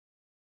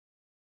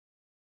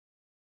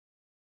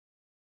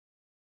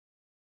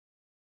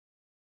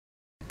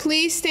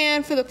Please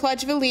stand for the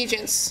Pledge of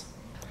Allegiance.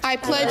 I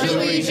pledge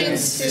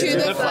allegiance to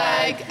the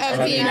flag of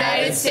the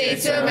United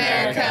States of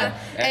America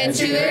and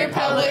to the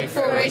republic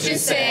for which it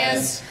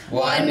stands,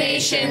 one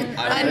nation,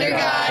 under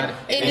God,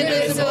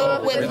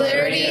 indivisible, with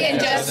liberty and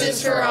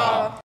justice for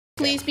all.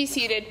 Please be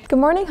seated. Good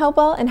morning,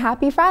 Hopewell, and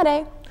happy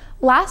Friday.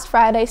 Last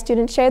Friday,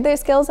 students shared their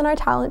skills in our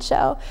talent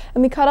show,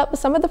 and we caught up with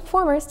some of the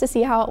performers to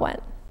see how it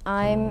went.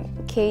 I'm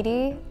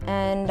Katie,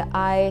 and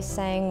I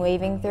sang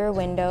Waving Through a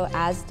Window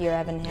as Dear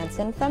Evan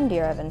Hansen from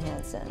Dear Evan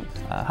Hansen.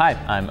 Hi,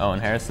 I'm Owen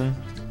Harrison.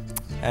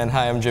 And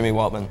hi, I'm Jimmy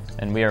Waltman.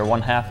 And we are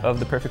one half of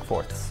the Perfect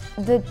Fourths.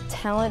 The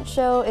talent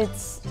show,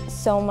 it's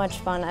so much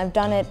fun. I've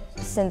done it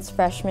since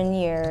freshman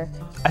year.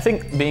 I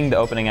think being the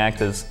opening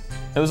act it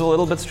was a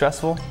little bit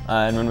stressful,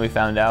 and when we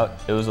found out,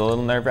 it was a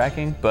little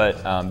nerve-wracking,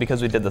 but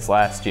because we did this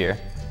last year,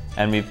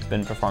 and we've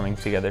been performing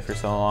together for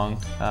so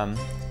long,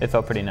 it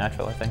felt pretty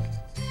natural, I think.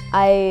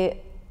 I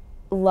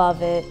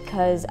love it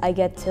because I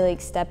get to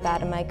step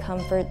out of my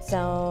comfort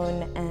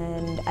zone,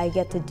 and I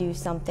get to do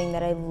something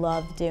that I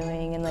love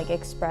doing and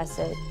express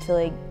it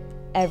to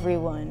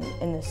everyone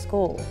in the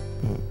school.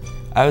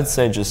 I would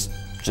say just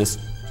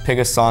pick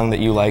a song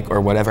that you like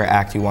or whatever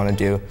act you want to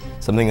do,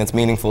 something that's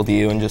meaningful to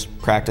you, and just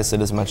practice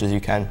it as much as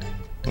you can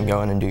and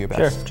go in and do your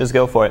best. Sure, just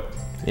go for it.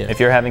 Yeah. If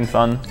you're having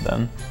fun,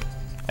 then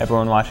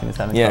everyone watching is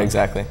having fun. Yeah,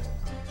 exactly.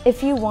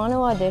 If you want to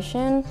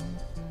audition,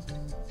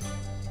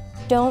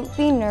 don't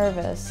be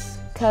nervous,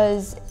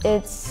 because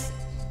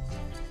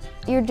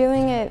you're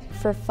doing it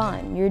for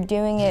fun. You're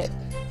doing it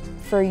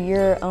for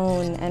your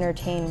own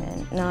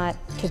entertainment, not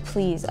to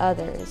please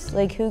others.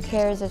 Who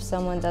cares if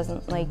someone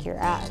doesn't like your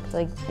act?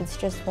 It's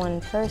just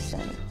one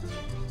person.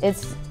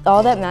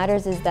 All that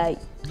matters is that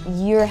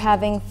you're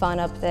having fun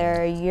up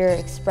there, you're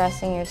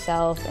expressing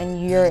yourself,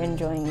 and you're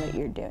enjoying what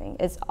you're doing.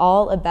 It's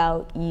all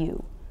about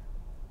you.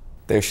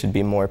 There should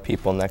be more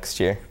people next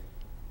year.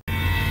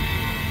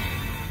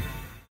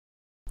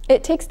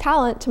 It takes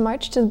talent to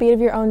march to the beat of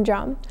your own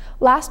drum.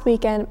 Last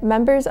weekend,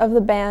 members of the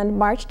band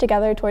marched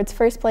together towards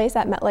first place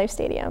at MetLife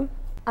Stadium.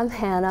 I'm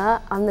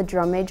Hannah. I'm the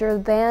drum major of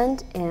the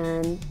band,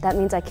 and that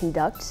means I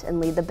conduct and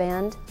lead the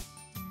band.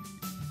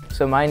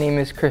 So my name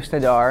is Chris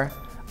Nadar.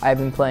 I've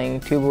been playing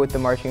tuba with the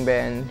marching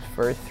band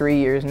for 3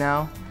 years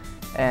now,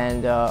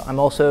 and I'm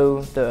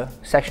also the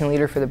section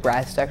leader for the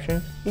brass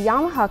section. The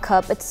Yamaha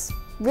Cup, it's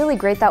really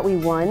great that we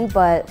won,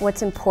 but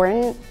what's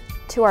important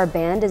to our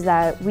band is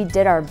that we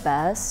did our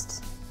best.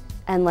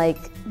 And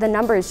the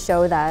numbers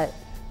show that,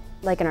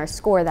 in our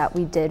score, that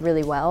we did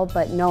really well,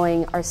 but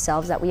knowing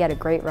ourselves that we had a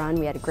great run,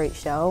 we had a great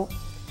show,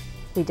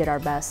 we did our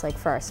best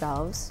for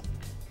ourselves.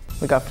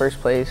 We got first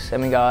place,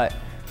 and we got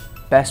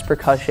best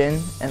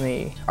percussion,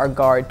 and our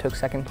guard took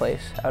second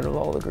place out of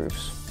all the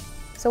groups.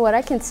 So what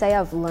I can say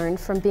I've learned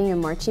from being in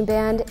marching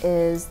band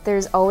is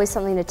there's always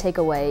something to take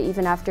away.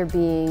 Even after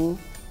being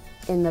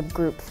in the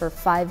group for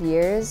 5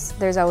 years,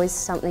 there's always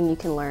something you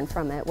can learn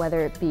from it,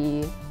 whether it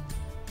be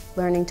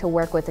learning to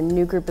work with a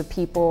new group of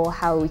people,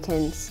 how we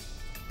can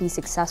be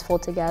successful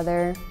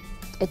together.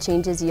 It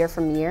changes year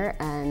from year,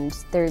 and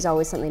there's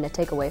always something to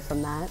take away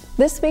from that.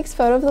 This week's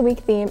Photo of the Week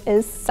theme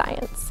is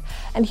science.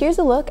 And here's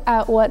a look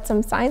at what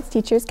some science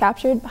teachers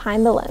captured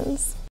behind the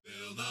lens.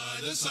 Bill Nye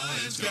the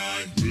Science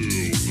Guy. Bill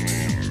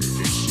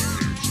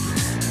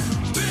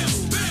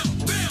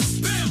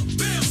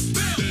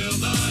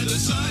Nye the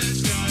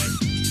Science Guy.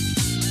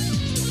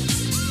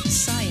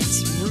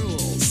 Science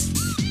rules.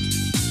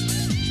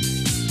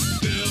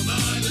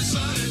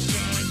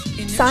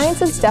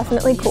 Science is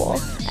definitely cool,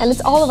 and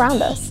it's all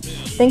around us.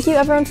 Thank you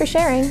everyone for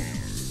sharing.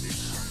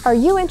 Are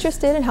you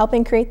interested in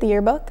helping create the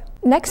yearbook?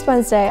 Next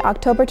Wednesday,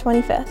 October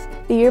 25th,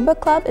 the Yearbook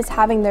Club is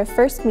having their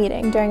first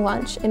meeting during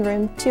lunch in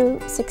room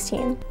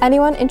 216.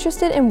 Anyone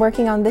interested in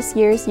working on this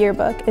year's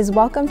yearbook is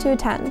welcome to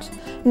attend.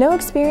 No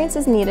experience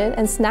is needed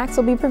and snacks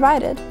will be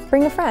provided.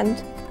 Bring a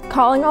friend.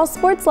 Calling all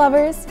sports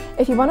lovers!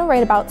 If you want to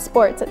write about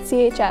sports at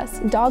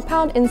CHS, Dog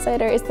Pound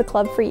Insider is the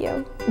club for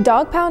you.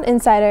 Dog Pound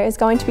Insider is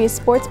going to be a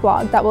sports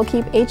blog that will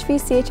keep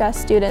HVCHS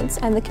students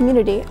and the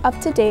community up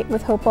to date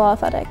with Hopewell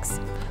athletics.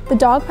 The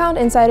Dog Pound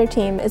Insider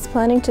team is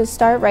planning to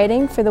start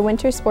writing for the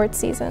winter sports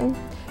season.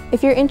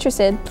 If you're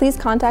interested, please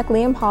contact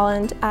Liam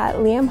Holland at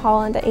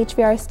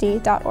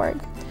liamholland@hvrsd.org.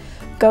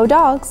 Go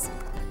Dogs!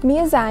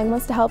 Mia Zhang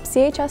wants to help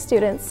CHS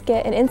students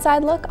get an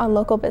inside look on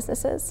local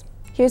businesses.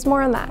 Here's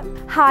more on that.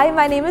 Hi,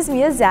 my name is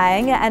Mia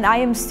Zhang, and I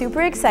am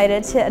super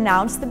excited to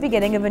announce the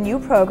beginning of a new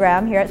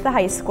program here at the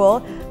high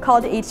school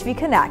called HV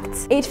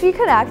Connect. HV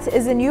Connect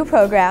is a new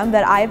program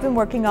that I've been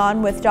working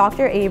on with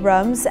Dr.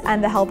 Abrams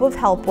and the help of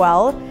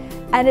Helpwell,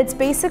 and it's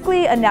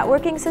basically a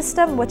networking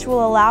system which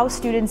will allow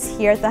students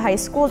here at the high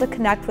school to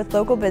connect with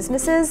local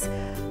businesses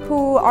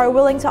who are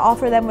willing to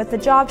offer them with a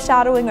job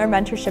shadowing or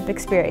mentorship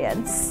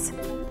experience.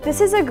 This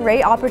is a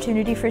great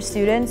opportunity for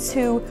students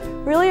who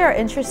really are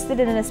interested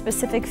in a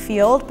specific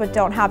field but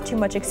don't have too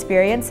much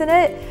experience in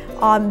it.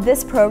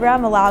 This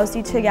program allows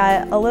you to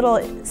get a little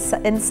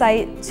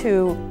insight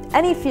to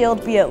any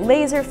field, be it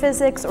laser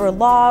physics or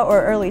law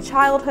or early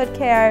childhood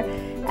care.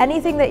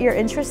 anything that you're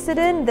interested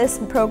in, this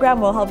program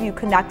will help you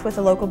connect with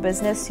a local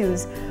business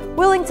who's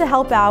willing to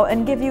help out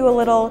and give you a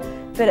little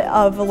bit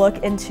of a look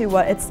into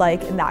what it's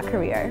like in that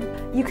career.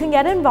 You can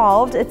get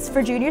involved. It's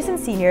for juniors and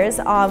seniors.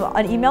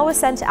 An email was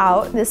sent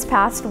out this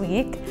past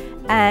week,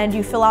 and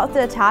you fill out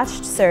the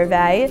attached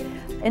survey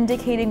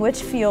indicating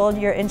which field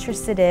you're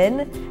interested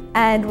in,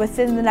 and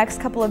within the next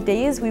couple of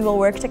days we will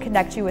work to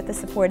connect you with the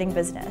supporting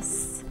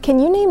business. Can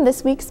you name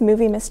this week's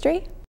movie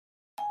mystery?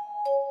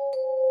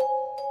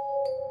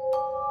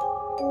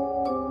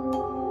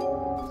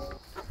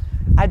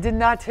 I did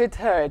not hit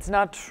her. It's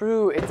not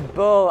true. It's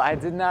bull. I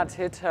did not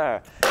hit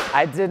her.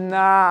 I did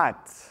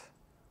not.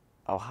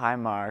 Oh, hi,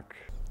 Mark.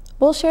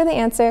 We'll share the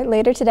answer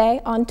later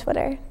today on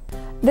Twitter.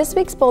 This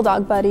week's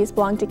Bulldog Buddies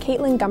belong to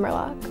Caitlin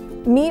Gummerlock.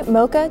 Meet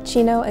Mocha,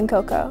 Chino, and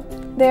Coco.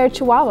 They are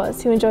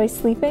Chihuahuas who enjoy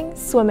sleeping,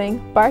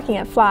 swimming, barking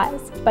at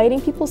flies,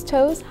 biting people's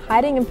toes,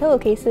 hiding in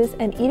pillowcases,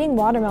 and eating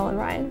watermelon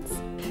rinds.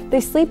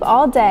 They sleep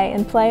all day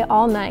and play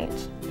all night.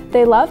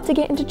 They love to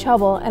get into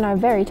trouble and are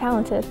very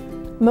talented.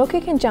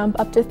 Mocha can jump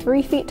up to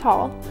 3 feet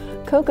tall.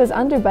 Coco's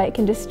underbite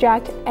can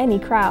distract any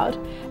crowd,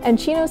 and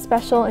Chino's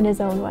special in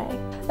his own way.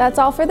 That's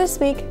all for this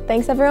week.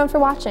 Thanks everyone for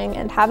watching,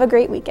 and have a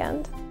great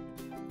weekend.